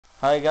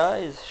Hi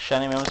guys,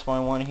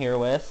 Shinymamoswine1 here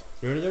with,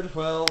 You're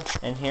 12.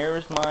 and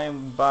here's my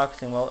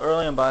unboxing,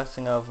 early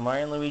unboxing of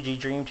Mario and Luigi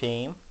Dream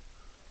Team.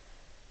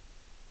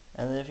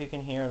 And if you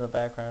can hear in the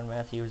background,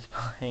 Matthew is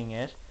playing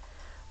it.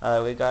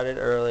 We got it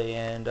early,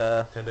 and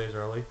 10 days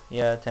early.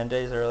 yeah, 10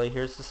 days early.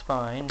 Here's the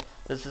spine.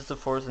 This is the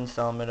fourth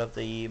installment of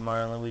the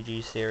Mario and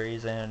Luigi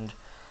series, and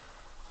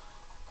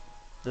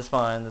the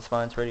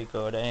spine's pretty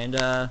good.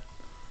 And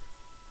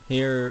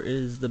here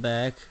is the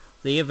back.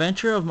 The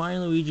Adventure of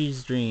Mario and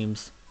Luigi's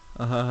Dreams.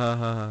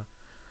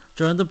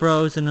 Join the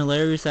bros in a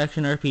hilarious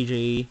action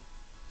RPG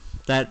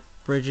that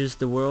bridges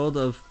the world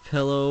of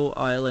Pillow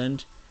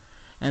Island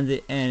and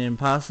the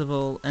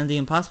impossible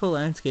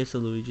landscapes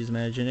of Luigi's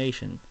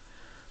imagination.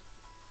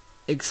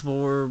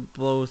 Explore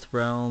both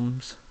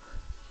realms,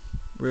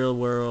 real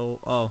world.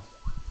 Oh,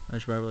 I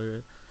should probably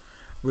read.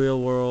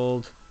 Real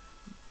world.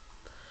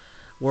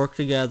 Work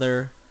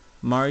together.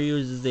 Mario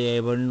uses the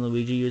A button.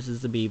 Luigi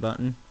uses the B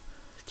button.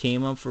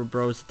 Team up for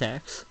bros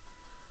attacks.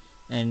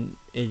 And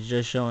it's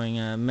just showing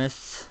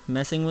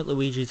messing with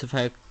Luigi's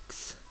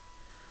effects.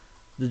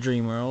 The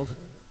Dream World.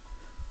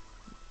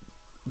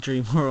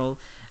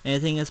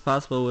 Anything is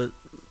possible with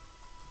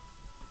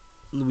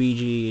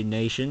Luigi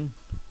Nation,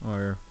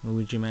 or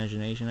Luigi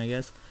Imagination, I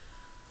guess.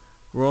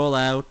 Roll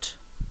out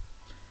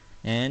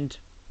and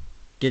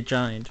get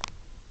giant.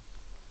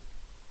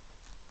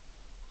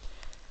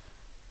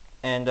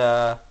 And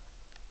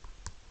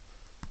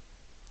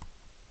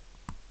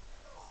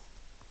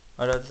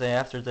I'd have to say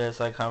after this,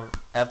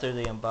 after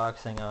the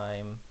unboxing,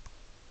 I'm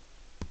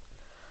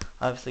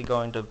obviously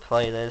going to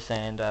play this,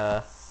 and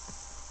I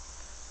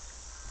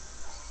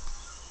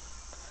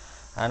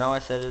know I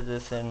said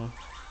this in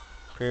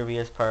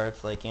previous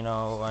parts, like, you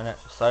know,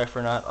 sorry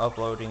for not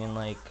uploading in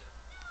like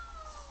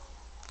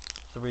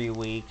 3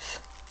 weeks.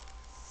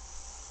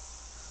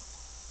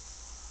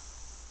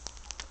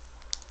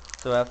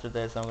 So after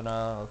this, I'm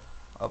gonna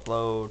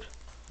upload,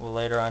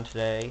 later on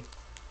today,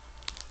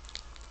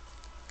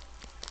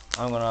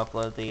 I'm gonna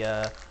upload the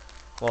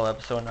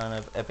episode 9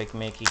 of Epic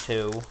Mickey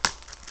 2,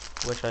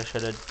 which I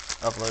should have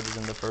uploaded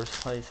in the first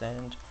place.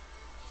 And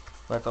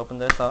let's open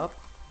this up.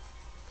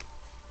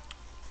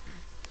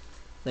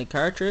 The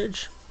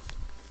cartridge.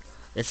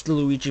 It's the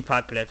Luigi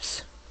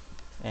Apocalypse.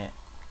 And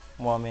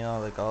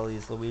like all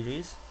these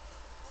Luigis.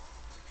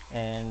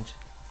 And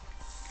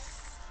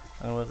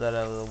I'm gonna move that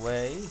out of the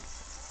way.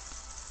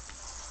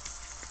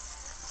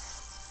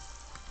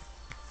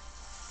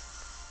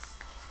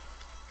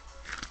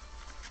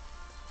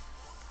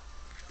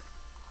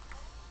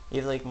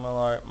 If like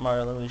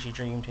Mario Luigi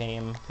Dream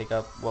Team, pick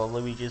up,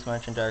 Luigi's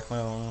Mansion Dark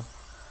Moon.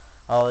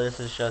 All this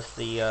is just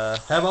the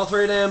Have all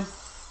three of them.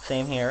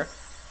 Same here.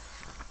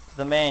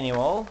 The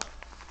manual,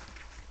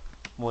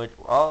 which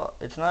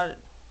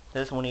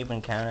this won't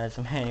even count as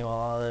a manual.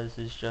 All this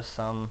is just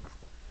some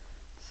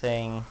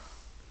thing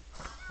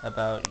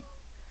about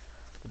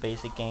the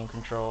basic game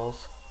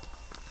controls.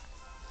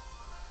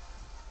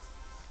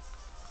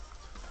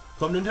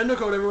 Club Nintendo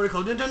code, everybody.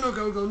 Club Nintendo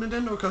code. Club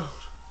Nintendo code.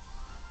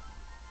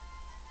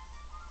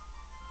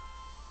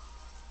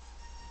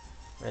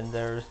 And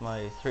there's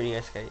my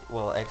 3DS case,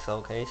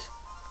 XL case.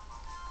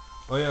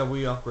 Oh yeah,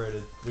 we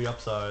upgraded. We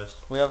upsized.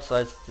 We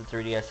upsized the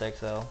 3DS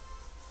XL.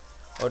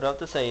 I would have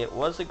to say it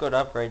was a good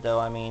upgrade, though.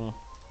 I mean,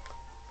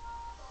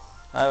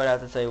 I would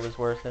have to say it was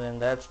worth it. And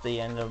that's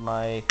the end of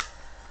my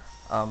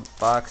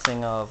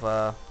boxing of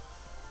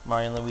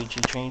Mario and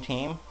Luigi Dream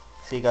Team.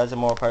 See you guys in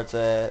more parts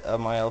of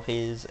my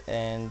LPs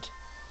and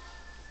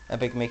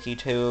Epic Mickey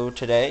 2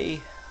 today.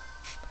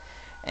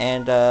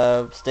 And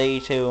stay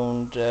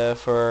tuned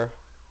for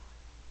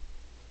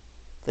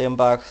the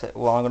unbox.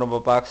 Well, I'm going to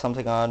unbox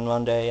something on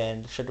Monday,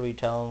 and should we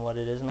tell them what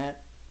it is,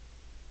 Matt?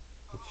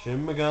 It's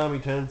Shin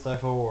Megami Tensei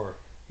 4.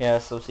 Yeah,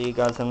 so see you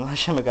guys in the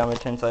Shin Megami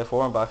Tensei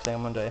 4 unboxing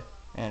on Monday.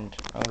 And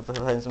I'm going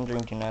to play some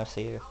Dream Team now.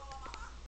 See you.